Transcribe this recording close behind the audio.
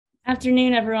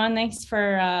Afternoon, everyone. Thanks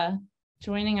for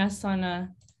joining us on a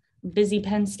busy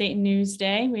Penn State news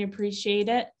day. We appreciate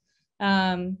it.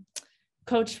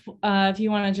 Coach, if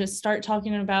you want to just start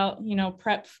talking about,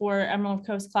 prep for Emerald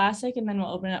Coast Classic, and then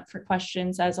we'll open it up for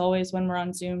questions. As always, when we're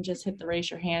on Zoom, just hit the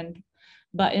raise your hand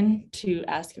button to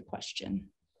ask a question.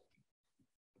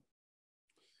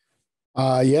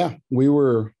 We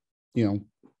were,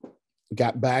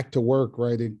 got back to work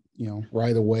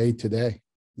right away today,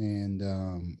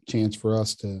 and chance for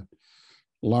us to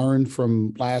learn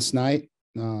from last night,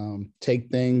 take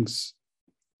things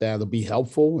that'll be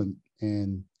helpful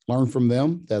and learn from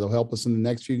them that'll help us in the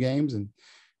next few games, and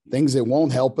things that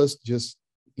won't help us, just,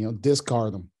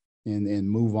 discard them and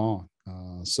move on.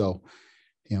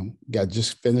 Got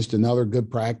just finished another good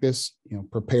practice,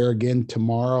 prepare again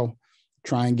tomorrow,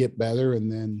 try and get better.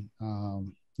 And then,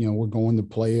 we're going to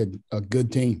play a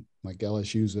good team. Like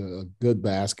LSU's a good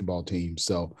basketball team.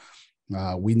 So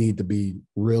we need to be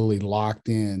really locked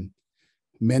in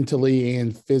mentally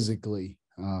and physically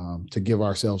to give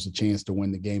ourselves a chance to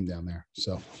win the game down there.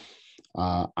 So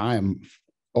I am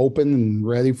open and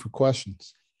ready for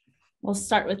questions. We'll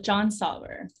start with John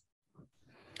Sauber.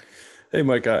 Hey,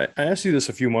 Mike, I asked you this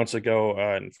a few months ago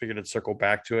and figured I'd circle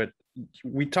back to it.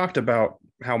 We talked about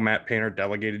how Matt Painter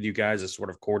delegated you guys as sort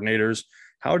of coordinators.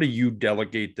 How do you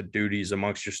delegate the duties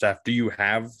amongst your staff? Do you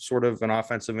have sort of an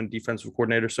offensive and defensive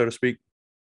coordinator, so to speak?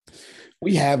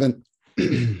 We haven't.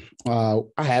 I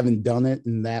haven't done it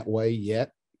in that way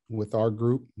yet with our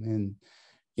group. And,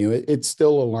 it's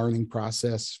still a learning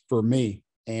process for me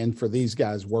and for these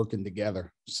guys working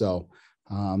together. So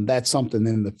that's something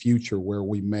in the future where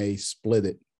we may split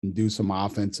it and do some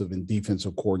offensive and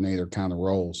defensive coordinator kind of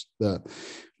roles. The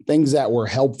things that were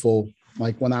helpful,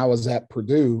 like when I was at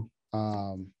Purdue,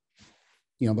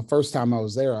 the first time I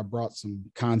was there, I brought some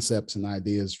concepts and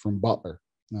ideas from Butler,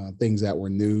 things that were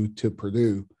new to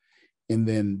Purdue. And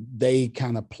then they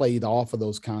kind of played off of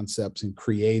those concepts and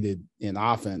created an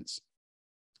offense,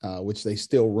 which they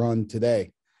still run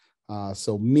today.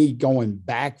 So me going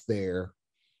back there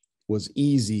was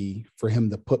easy for him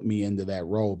to put me into that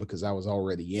role because I was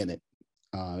already in it.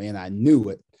 And I knew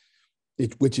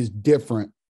it, which is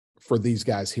different for these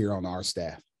guys here on our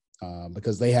staff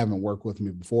because they haven't worked with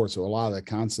me before. So a lot of the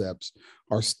concepts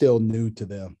are still new to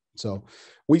them. So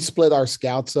we split our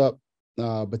scouts up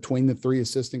between the three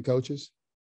assistant coaches.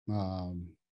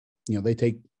 They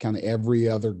take kind of every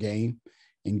other game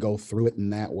and go through it in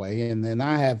that way. And then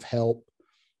I have help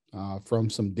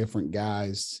from some different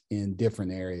guys in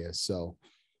different areas. So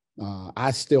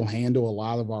I still handle a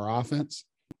lot of our offense.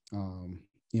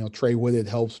 Trey Whitted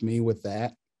helps me with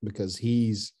that because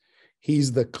he's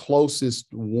the closest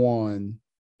one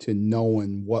to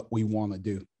knowing what we want to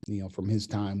do, from his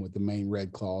time with the Maine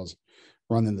Red Claws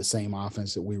running the same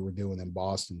offense that we were doing in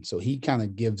Boston. So he kind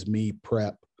of gives me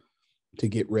prep to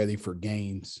get ready for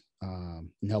games and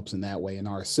helps in that way. And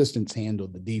our assistants handle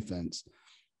the defense,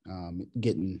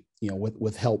 getting,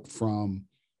 with help from,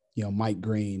 Mike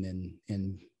Green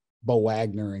and Bo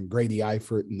Wagner and Grady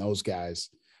Eifert and those guys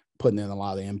putting in a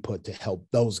lot of input to help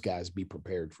those guys be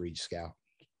prepared for each scout.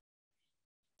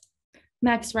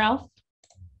 Max Ralph.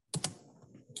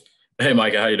 Hey,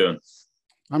 Micah, how you doing?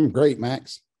 I'm great,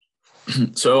 Max.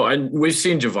 So we've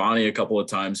seen Giovanni a couple of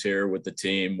times here with the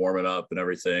team warming up and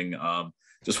everything.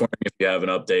 Just wondering if you have an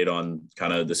update on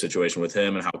kind of the situation with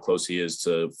him and how close he is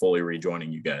to fully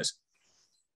rejoining you guys.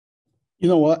 You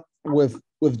know what? With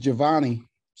Giovanni,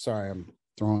 sorry, I'm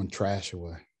throwing trash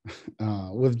away.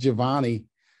 With Giovanni,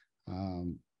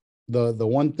 the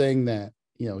one thing that,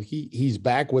 he's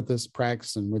back with us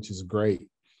practicing, which is great.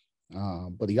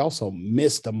 But he also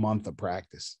missed a month of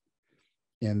practice.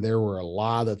 And there were a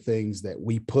lot of things that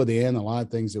we put in, a lot of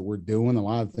things that we're doing, a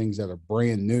lot of things that are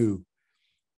brand new,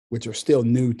 which are still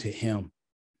new to him.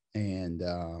 And,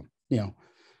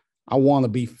 I want to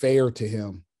be fair to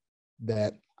him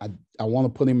that I want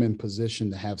to put him in position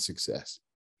to have success.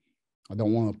 I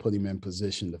don't want to put him in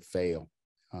position to fail.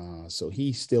 So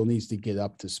he still needs to get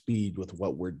up to speed with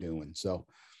what we're doing. So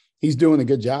he's doing a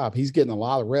good job. He's getting a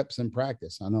lot of reps in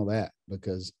practice. I know that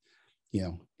because,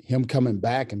 him coming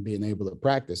back and being able to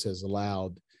practice has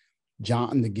allowed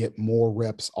John to get more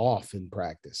reps off in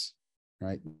practice,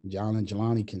 right? John and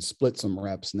Jelani can split some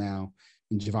reps now,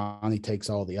 and Giovanni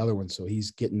takes all the other ones. So he's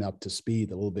getting up to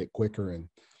speed a little bit quicker.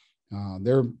 And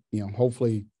they're,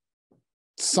 hopefully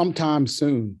sometime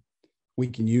soon we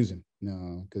can use him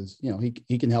because,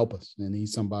 he can help us. And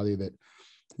he's somebody that,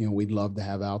 we'd love to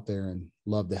have out there and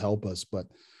love to help us. But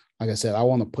like I said, I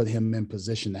want to put him in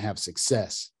position to have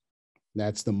success.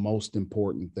 That's the most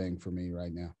important thing for me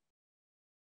right now.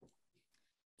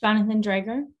 Jonathan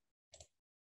Drager.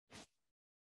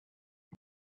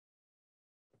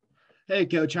 Hey,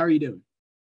 Coach, how are you doing?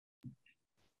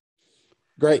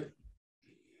 Great.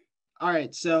 All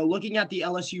right, so looking at the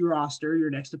LSU roster, your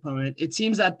next opponent, it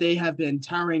seems that they have been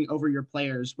towering over your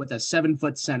players with a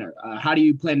 7-foot center. How do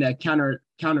you plan to counter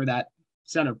that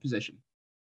center position?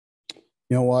 You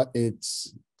know what?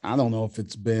 I don't know if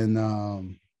it's been,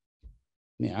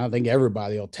 I think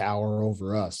everybody will tower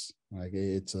over us. Like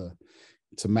it's a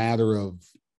matter of,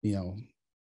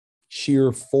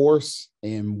 sheer force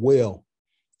and will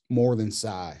more than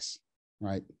size,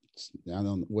 right?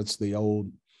 What's the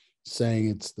old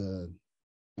saying?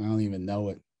 I don't even know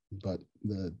it, but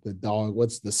the dog,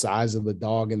 what's the size of the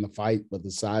dog in the fight, but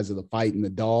the size of the fight in the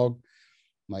dog?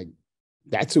 Like,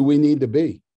 that's who we need to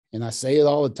be. And I say it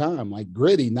all the time, like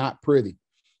gritty, not pretty.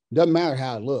 Doesn't matter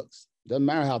how it looks. Doesn't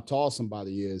matter how tall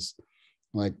somebody is.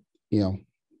 Like,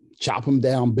 chop them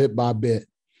down bit by bit.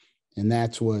 And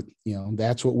that's what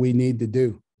we need to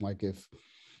do. Like if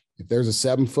there's a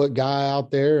 7-foot guy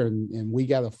out there and we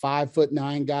got a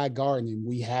 5'9" guy guarding,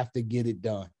 we have to get it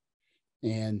done.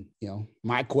 And,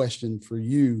 my question for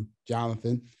you,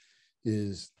 Jonathan,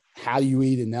 is how do you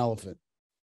eat an elephant?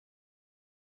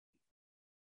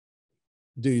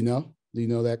 Do you know? Do you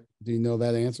know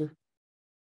that answer?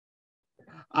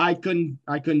 I couldn't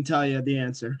tell you the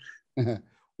answer.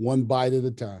 One bite at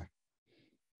a time.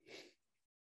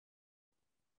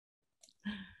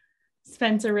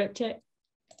 Spencer Riptick.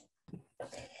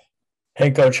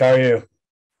 Hey, Coach, how are you?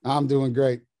 I'm doing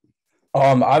great.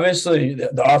 Obviously,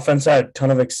 the offense had a ton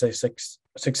of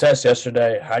success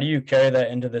yesterday. How do you carry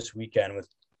that into this weekend with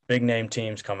big name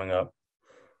teams coming up?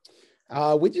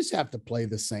 We just have to play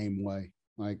the same way.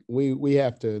 Like we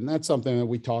have to, and that's something that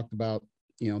we talked about,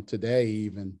 today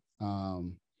even,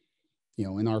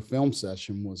 in our film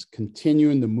session, was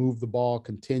continuing to move the ball,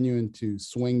 continuing to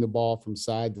swing the ball from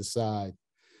side to side,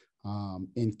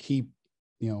 and keep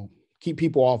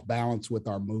people off balance with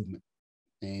our movement.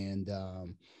 And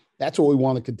that's what we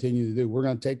want to continue to do. We're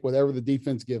going to take whatever the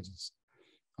defense gives us.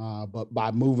 But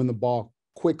by moving the ball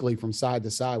quickly from side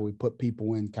to side, we put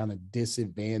people in kind of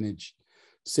disadvantaged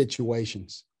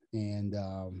situations. And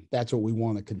that's what we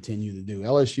want to continue to do.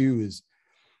 LSU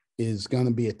is going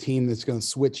to be a team that's going to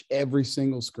switch every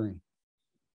single screen,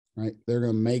 right? They're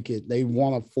going to make it. They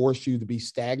want to force you to be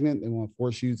stagnant. They want to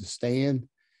force you to stand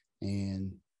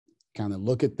and kind of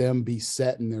look at them be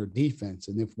set in their defense.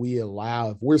 And if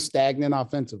we're stagnant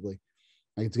offensively,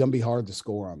 like, it's going to be hard to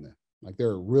score on them. Like,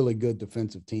 they're a really good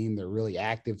defensive team. They're a really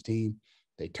active team.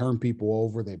 They turn people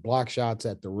over. They block shots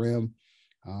at the rim.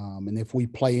 And if we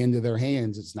play into their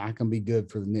hands, it's not going to be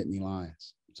good for the Nittany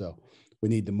Lions. So we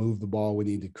need to move the ball. We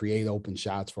need to create open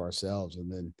shots for ourselves. And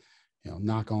then,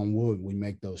 knock on wood, we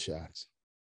make those shots.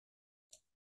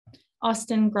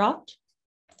 Austin Groft.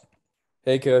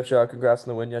 Hey, Coach. Congrats on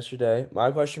the win yesterday. My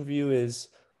question for you is,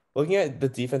 looking at the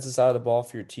defensive side of the ball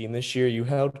for your team this year, you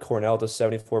held Cornell to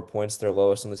 74 points, their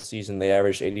lowest on the season. They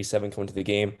averaged 87 coming to the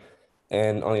game.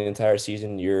 And on the entire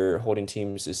season, you're holding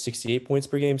teams to 68 points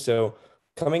per game. So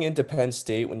coming into Penn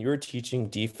State, when you were teaching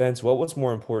defense, what was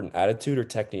more important, attitude or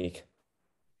technique?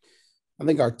 I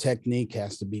think our technique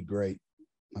has to be great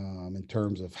in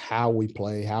terms of how we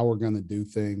play, how we're going to do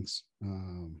things,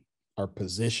 our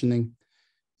positioning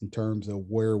in terms of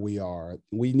where we are.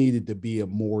 We needed to be a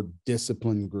more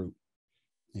disciplined group.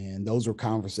 And those were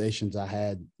conversations I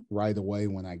had right away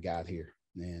when I got here.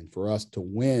 And for us to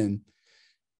win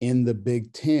in the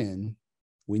Big Ten,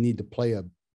 we need to play a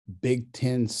Big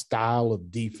Ten style of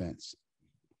defense,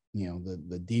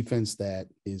 the defense that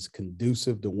is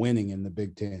conducive to winning in the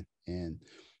Big Ten. And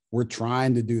we're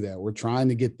trying to do that. We're trying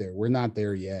to get there. We're not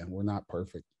there yet. We're not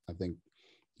perfect. I think,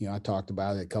 I talked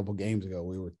about it a couple games ago.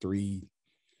 We were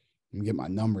let me get my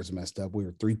numbers messed up. We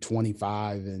were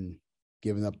 325 and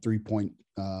giving up 3-point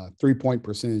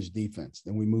percentage defense.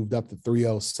 Then we moved up to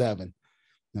 307.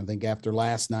 And I think after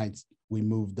last night, we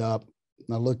moved up.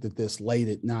 And I looked at this late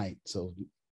at night. So,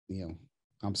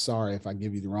 I'm sorry if I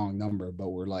give you the wrong number, but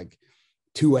we're like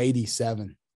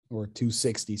 287 or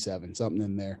 267, something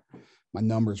in there. My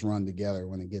numbers run together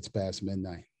when it gets past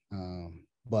midnight.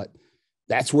 But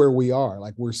that's where we are.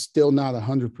 Like, we're still not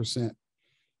 100%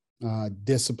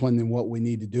 disciplined in what we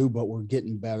need to do, but we're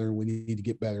getting better. We need to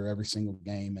get better every single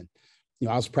game. And,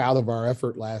 I was proud of our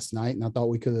effort last night, and I thought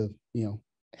we could have,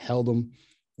 held them.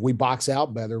 If we box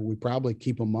out better, we probably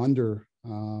keep them under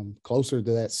closer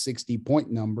to that 60-point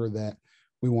number that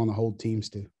we want to hold teams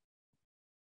to.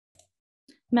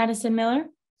 Madison Miller.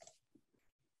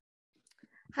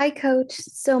 Hi, Coach.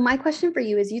 So my question for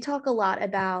you is, you talk a lot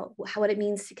about what it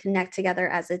means to connect together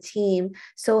as a team.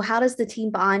 So how does the team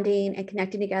bonding and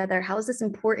connecting together, how is this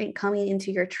important coming into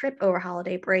your trip over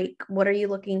holiday break? What are you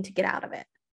looking to get out of it?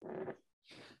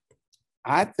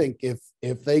 I think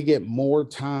if they get more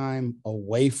time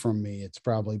away from me, it's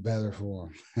probably better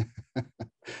for them.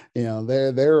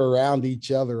 They're around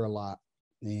each other a lot,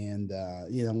 and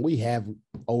we have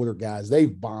older guys.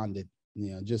 They've bonded,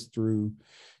 just through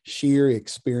shared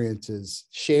experiences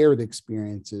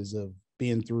of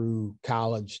being through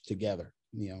college together.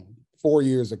 4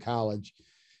 years of college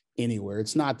anywhere.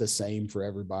 It's not the same for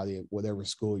everybody at whatever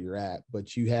school you're at,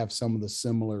 but you have some of the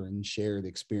similar and shared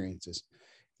experiences.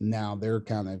 Now they're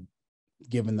kind of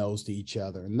giving those to each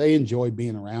other, and they enjoy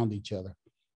being around each other.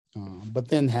 But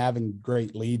then having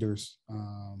great leaders,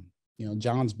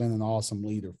 John's been an awesome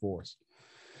leader for us,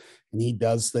 and he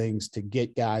does things to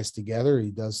get guys together.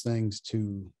 He does things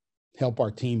to help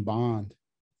our team bond.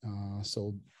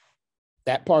 So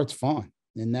that part's fun.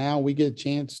 And now we get a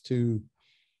chance to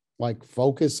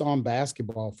focus on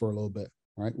basketball for a little bit,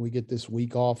 right? We get this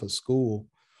week off of school,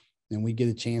 and we get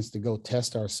a chance to go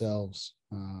test ourselves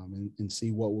and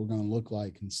see what we're going to look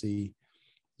like, and see,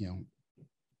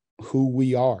 who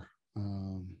we are.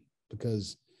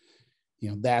 Because,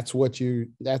 that's what you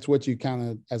kind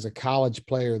of, as a college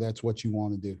player, that's what you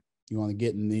want to do. You want to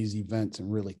get in these events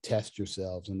and really test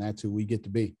yourselves. And that's who we get to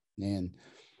be. And,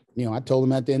 I told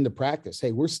them at the end of practice,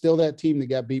 hey, we're still that team that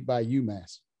got beat by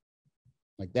UMass.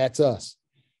 That's us.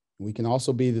 We can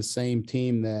also be the same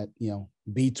team that,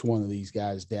 beats one of these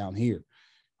guys down here,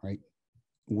 right?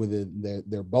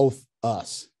 They're both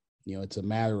us. It's a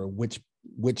matter of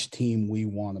which team we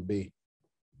want to be.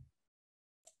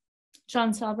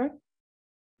 John Sauber.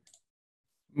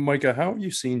 Micah, how have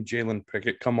you seen Jalen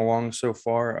Pickett come along so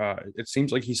far? It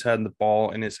seems like he's had the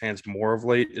ball in his hands more of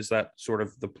late. Is that sort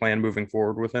of the plan moving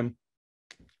forward with him?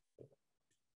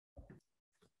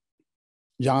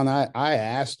 John, I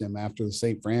asked him after the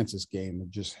St. Francis game,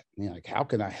 just how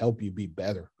can I help you be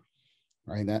better?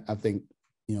 Right. I think,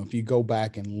 if you go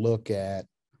back and look at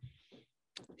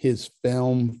his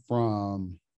film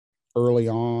from early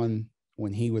on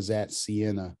when he was at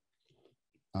Siena,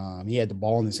 he had the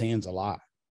ball in his hands a lot.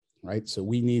 Right. So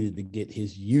we needed to get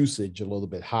his usage a little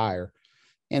bit higher.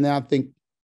 And I think,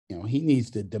 he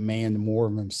needs to demand more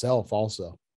of himself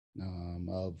also,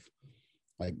 of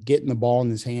getting the ball in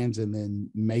his hands and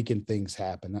then making things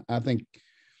happen. I think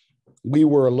we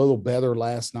were a little better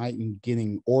last night in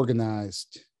getting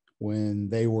organized when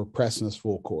they were pressing us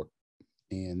full court.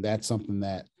 And that's something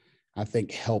that I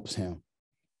think helps him.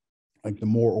 The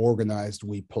more organized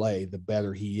we play, the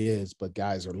better he is, but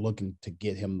guys are looking to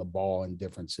get him the ball in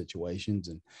different situations.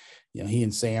 And, he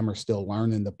and Sam are still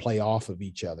learning to play off of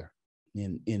each other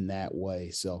in that way.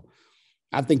 So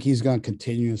I think he's going to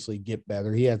continuously get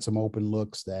better. He had some open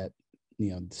looks that,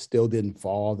 still didn't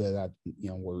fall, that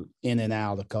were in and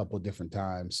out a couple of different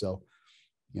times. So,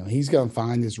 he's going to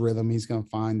find his rhythm. He's going to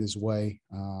find his way.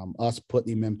 Us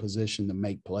putting him in position to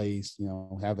make plays,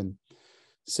 having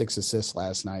 6 assists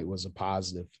last night was a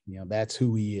positive. That's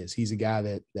who he is. He's a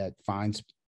guy that finds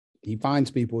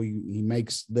people. He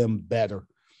makes them better.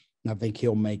 And I think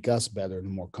he'll make us better the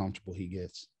more comfortable he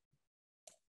gets.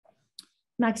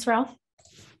 Max Ralph.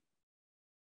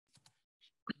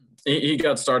 He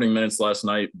got starting minutes last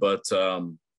night, but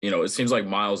it seems like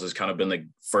Miles has kind of been the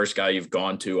first guy you've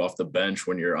gone to off the bench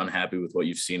when you're unhappy with what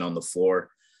you've seen on the floor.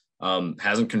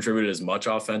 Hasn't contributed as much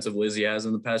offensively as he has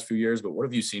in the past few years, but what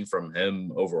have you seen from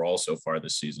him overall so far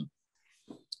this season?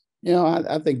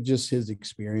 I think just his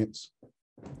experience,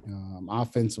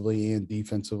 offensively and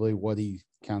defensively, what he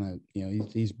kind of,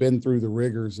 he's been through the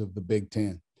rigors of the Big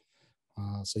Ten.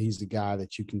 So he's the guy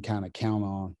that you can kind of count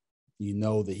on.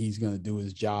 That he's going to do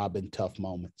his job in tough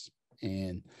moments.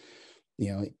 And,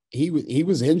 he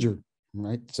was injured,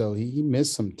 right? So he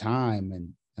missed some time,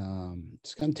 and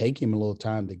it's going to take him a little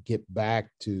time to get back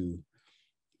to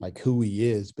who he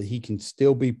is, but he can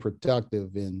still be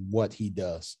productive in what he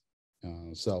does.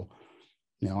 So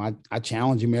I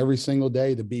challenge him every single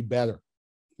day to be better,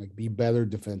 be better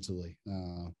defensively,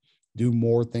 do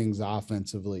more things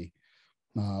offensively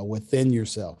within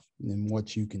yourself and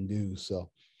what you can do. So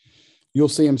you'll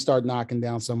see him start knocking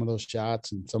down some of those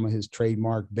shots and some of his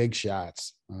trademark big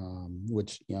shots,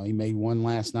 which, he made one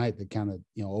last night that kind of,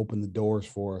 opened the doors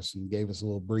for us and gave us a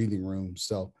little breathing room.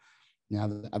 So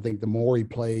now I think the more he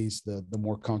plays, the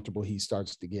more comfortable he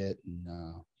starts to get, and,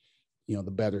 the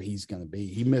better he's going to be.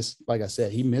 He missed, like I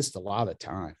said, he missed a lot of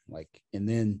time. And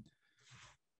then,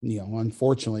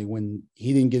 unfortunately, when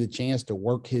he didn't get a chance to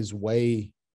work his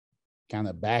way kind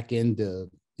of back into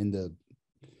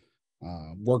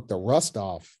work the rust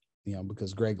off,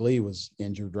 because Greg Lee was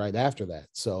injured right after that.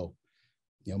 So,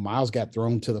 Miles got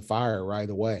thrown to the fire right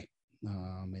away.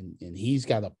 And he's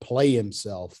got to play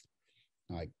himself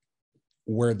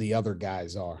where the other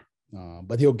guys are.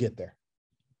 But he'll get there.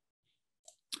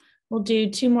 We'll do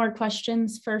 2 more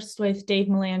questions, first with Dave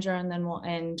Melandra, and then we'll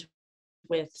end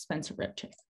with Spencer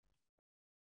Ripchick.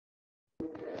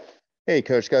 Hey,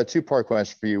 Coach, got a 2-part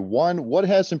question for you. One, what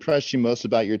has impressed you most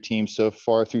about your team so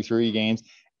far through 3 games?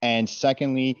 And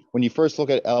secondly, when you first look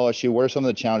at LSU, what are some of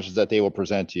the challenges that they will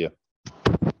present to you?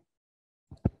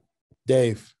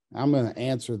 Dave, I'm going to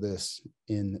answer this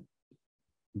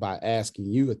by asking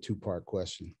you a 2-part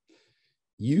question.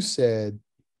 You said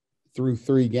through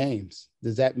 3 games.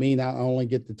 Does that mean I only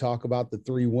get to talk about the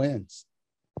 3 wins?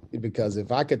 Because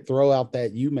if I could throw out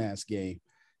that UMass game,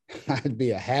 I'd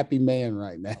be a happy man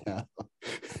right now.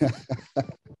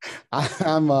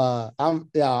 I'm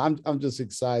just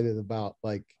excited about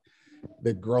like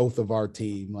the growth of our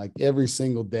team. Like every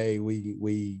single day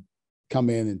we come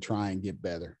in and try and get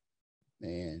better,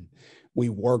 and we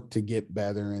work to get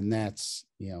better. And that's,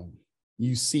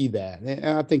 you see that. And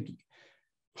I think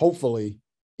hopefully,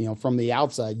 from the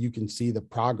outside, you can see the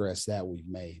progress that we've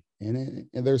made, and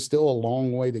there's still a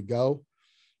long way to go.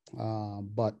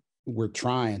 But we're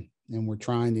trying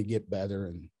to get better.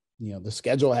 And, the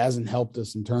schedule hasn't helped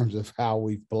us in terms of how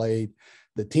we've played,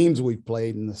 the teams we've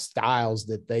played and the styles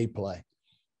that they play.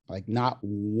 Like not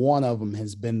one of them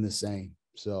has been the same.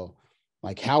 So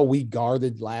like how we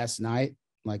guarded last night,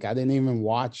 like I didn't even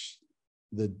watch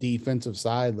the defensive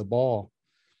side of the ball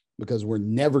because we're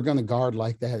never going to guard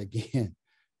like that again.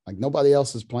 Like nobody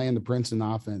else is playing the Princeton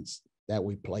offense that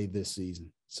we played this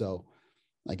season. So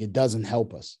like it doesn't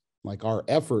help us. Like our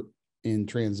effort in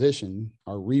transition,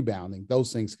 our rebounding,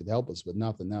 those things could help us, but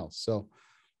nothing else. So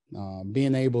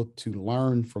being able to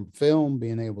learn from film,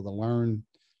 being able to learn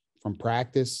from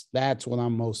practice, that's what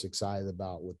I'm most excited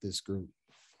about with this group.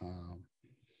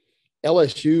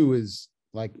 LSU is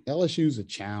a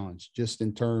challenge just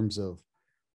in terms of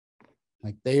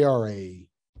like they are a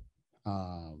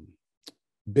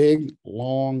big,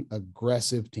 long,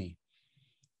 aggressive team,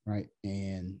 right?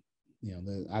 And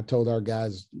I told our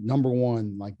guys, number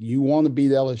one, like you want to beat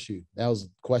LSU. That was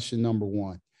question number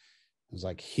one. I was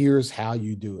like, here's how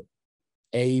you do it.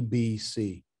 A, B,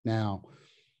 C. Now,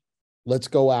 let's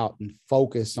go out and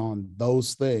focus on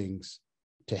those things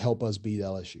to help us beat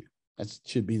LSU. That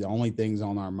should be the only things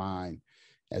on our mind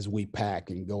as we pack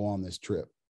and go on this trip.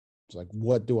 It's like,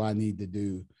 what do I need to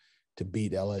do to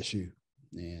beat LSU?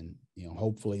 And,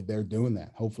 hopefully they're doing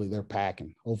that. Hopefully they're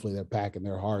packing. Hopefully they're packing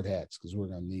their hard hats because we're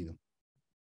going to need them.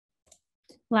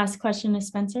 Last question is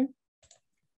Spencer.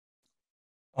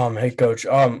 Hey, Coach.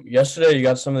 Yesterday you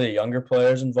got some of the younger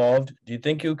players involved. Do you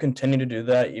think you'll continue to do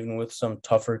that even with some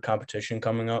tougher competition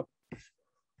coming up?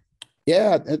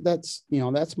 Yeah, that's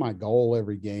my goal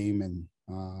every game. And,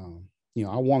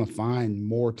 I want to find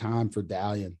more time for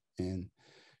Dalian and,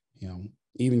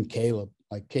 even Caleb.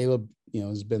 Like Caleb,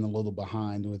 has been a little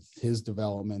behind with his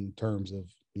development in terms of,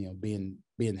 being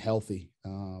healthy.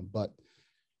 But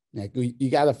like you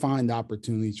got to find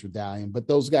opportunities for Dalian, but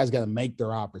those guys got to make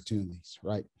their opportunities,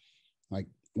 right? Like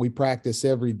we practice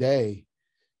every day.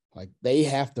 Like they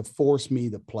have to force me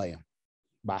to play them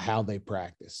by how they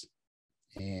practice.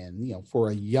 And, for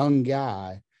a young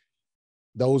guy,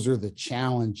 those are the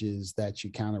challenges that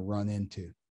you kind of run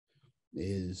into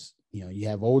is, you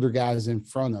have older guys in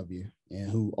front of you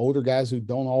and older guys who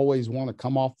don't always want to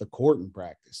come off the court and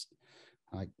practice.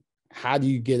 Like, how do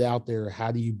you get out there?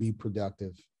 How do you be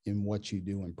productive in what you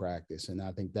do in practice? And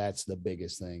I think that's the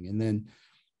biggest thing. And then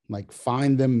like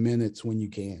find them minutes when you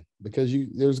can, because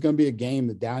there's going to be a game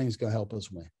that Downing's going to help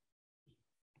us win.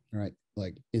 Right.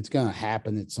 Like it's going to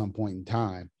happen at some point in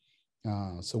time.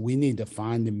 So we need to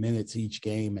find the minutes each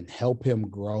game and help him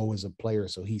grow as a player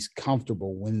so he's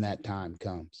comfortable when that time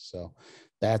comes. So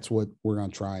that's what we're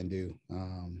going to try and do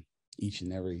each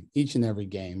and every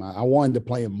game. I wanted to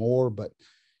play him more, but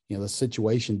the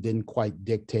situation didn't quite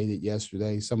dictate it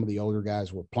yesterday. Some of the older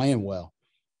guys were playing well,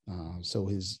 so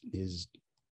his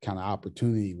kind of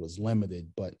opportunity was limited.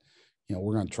 But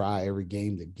we're going to try every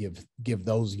game to give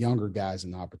those younger guys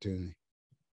an opportunity.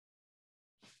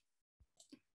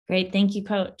 Great. Thank you,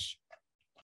 Coach.